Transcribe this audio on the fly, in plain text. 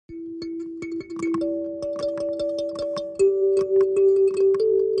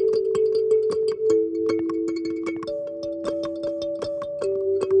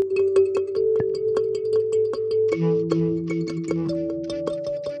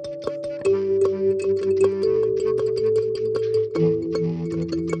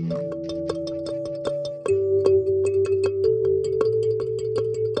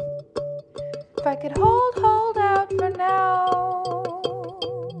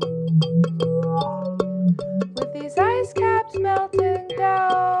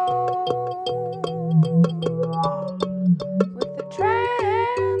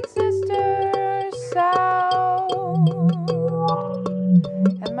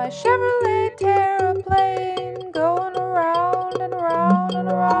my Chevrolet Terraplane, going around and around and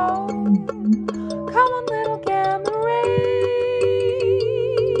around. Come on, little gamma ray,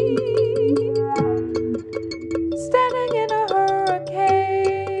 standing in a hurricane.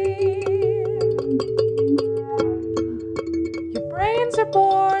 Your brains are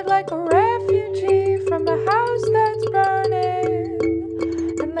bored like a refugee from a house that's burning,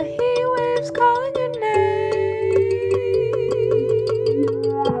 and the heat waves calling your name.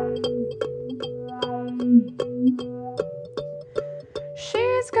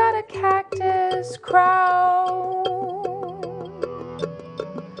 She's got a cactus crown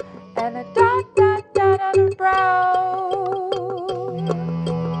and a dot dot dot on her brow,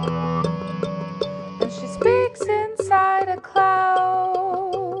 and she speaks inside a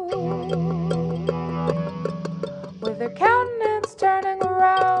cloud, with her countenance turning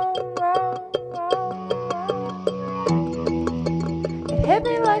around, round, round, round. It hit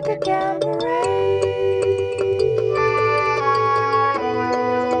me like a gamma ray.